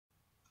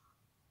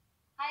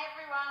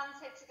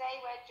So today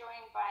we're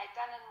joined by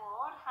Dahnon.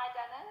 Hi,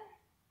 Dahnon.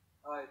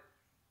 Hi.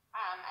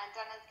 And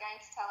Dannon's going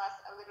to tell us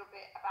a little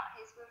bit about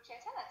his wheelchair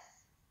tennis.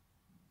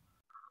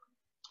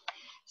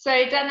 So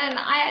Dahnon,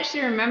 I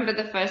actually remember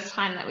the first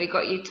time that we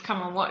got you to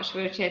come and watch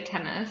wheelchair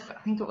tennis. I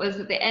think it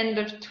was at the end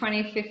of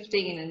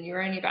 2015 and you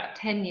were only about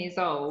 10 years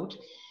old.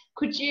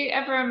 Could you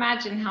ever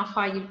imagine how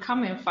far you'd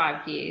come in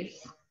 5 years?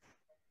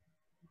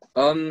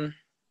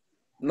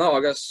 No,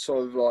 I guess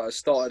sort of like I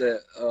started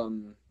it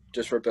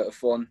just for a bit of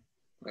fun,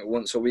 like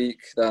once a week.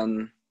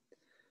 Then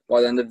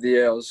by the end of the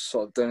year, I was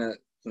sort of doing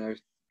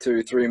it,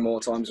 2, 3 more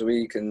times a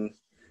week, and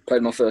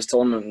played my first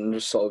tournament, and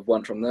just sort of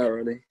went from there,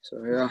 really.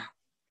 So yeah.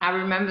 I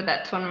remember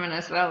that tournament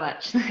as well,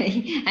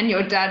 actually, and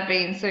your dad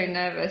being so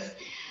nervous.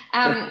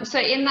 So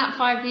in that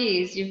 5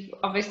 years, you've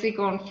obviously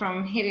gone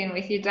from hitting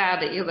with your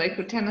dad at your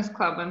local tennis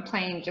club and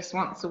playing just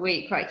once a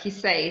week, like you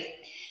say,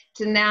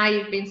 to now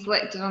you've been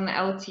selected on the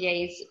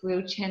LTA's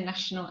Wheelchair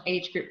National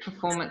Age Group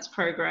Performance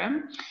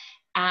Program.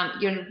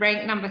 You're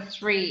ranked number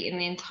 3 in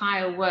the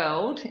entire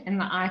world in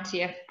the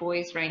ITF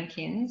Boys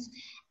rankings,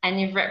 and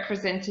you've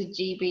represented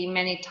GB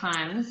many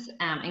times,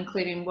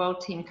 including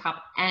World Team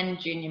Cup and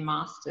Junior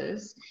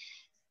Masters.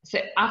 So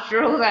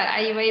after all that,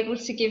 are you able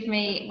to give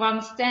me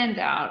one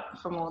standout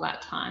from all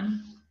that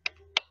time?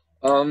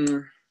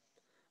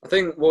 I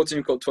think World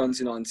Team Cup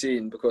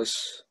 2019,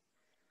 because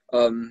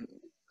I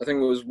think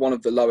it was one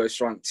of the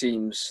lowest ranked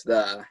teams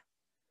there,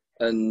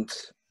 and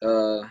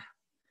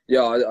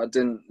yeah, I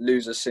didn't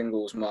lose a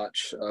singles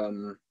match.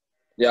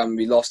 Yeah, and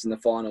we lost in the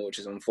final, which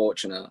is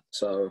unfortunate.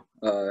 So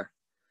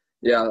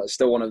yeah, it's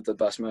still one of the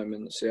best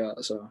moments. Yeah,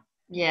 so.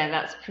 Yeah,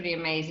 that's pretty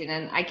amazing.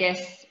 And I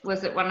guess,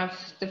 was it one of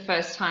the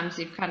first times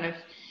you've kind of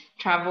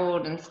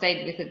traveled and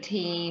stayed with a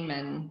team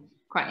and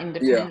quite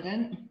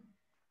independent?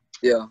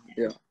 Yeah.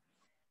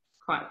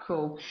 Quite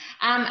cool.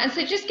 And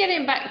so just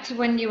getting back to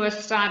when you were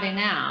starting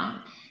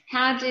out,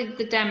 how did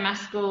the Dan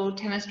Maskell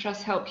Tennis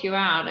Trust help you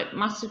out? It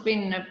must have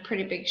been a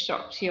pretty big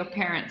shock to your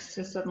parents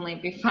to suddenly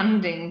be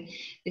funding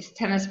this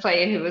tennis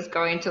player who was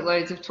going to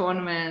loads of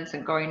tournaments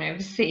and going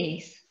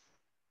overseas.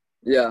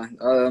 Yeah,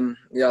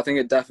 I think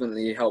it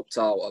definitely helped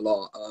out a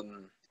lot,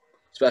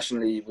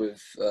 especially with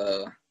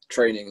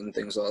training and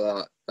things like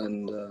that.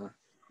 And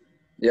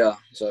yeah,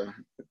 so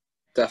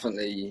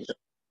definitely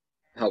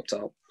helped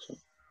out. So.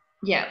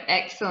 Yeah,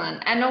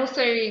 excellent. And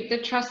also the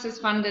Trust has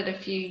funded a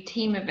few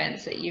team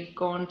events that you've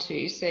gone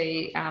to. So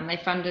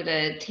they funded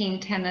a team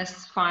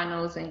tennis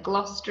finals in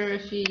Gloucester a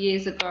few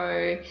years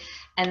ago.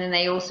 And then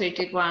they also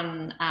did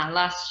one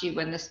last year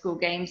when the school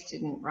games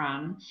didn't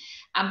run.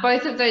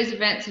 Both of those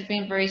events have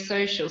been very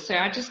social. So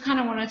I just kind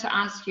of wanted to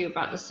ask you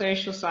about the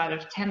social side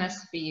of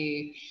tennis for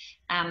you.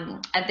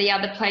 Are the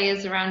other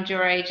players around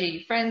your age, are you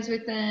friends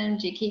with them?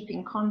 Do you keep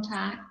in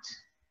contact?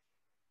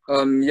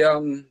 Yeah,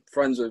 I'm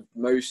friends with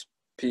most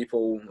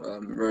people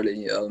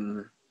really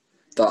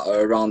that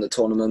are around the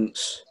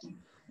tournaments.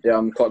 Yeah,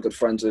 I'm quite good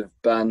friends with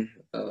Ben.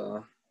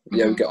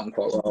 Yeah, we get on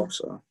quite well,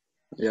 so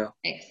yeah.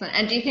 Excellent.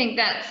 And do you think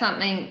that's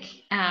something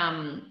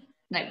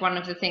like one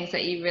of the things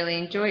that you really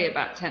enjoy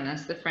about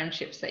tennis, the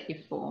friendships that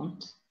you've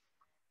formed?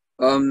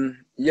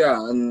 Yeah,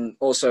 and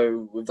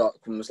also with that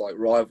comes like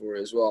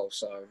rivalry as well,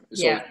 so it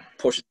sort of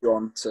pushes you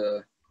on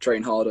to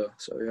train harder,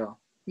 so yeah.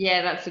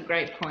 Yeah, that's a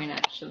great point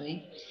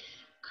actually.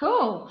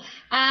 Cool.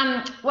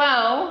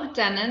 Well,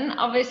 Dahnon,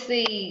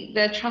 obviously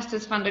the Trust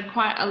has funded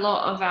quite a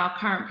lot of our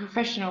current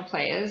professional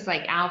players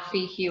like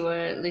Alfie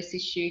Hewitt, Lucy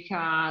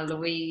Shuka,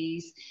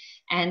 Louise,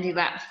 Andy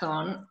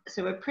Lapthorne.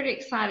 So we're pretty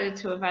excited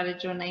to have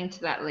added your name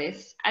to that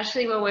list.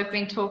 Actually, while we've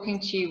been talking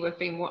to you, we've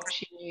been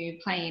watching you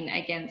playing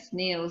against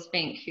Niels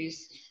Vink,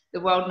 who's the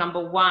world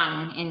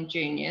 #1 in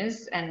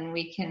juniors, and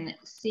we can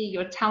see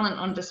your talent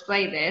on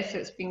display there. So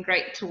it's been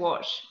great to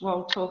watch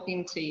while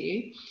talking to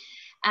you.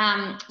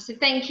 So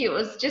thank you. It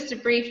was just a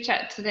brief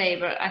chat today,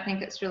 but I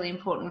think it's really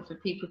important for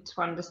people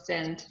to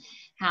understand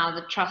how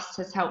the Trust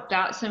has helped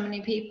out so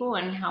many people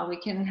and how we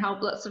can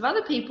help lots of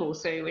other people.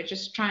 So we're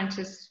just trying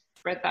to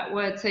spread that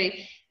word. So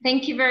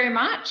thank you very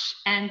much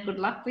and good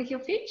luck with your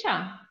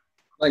future.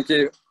 Thank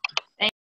you.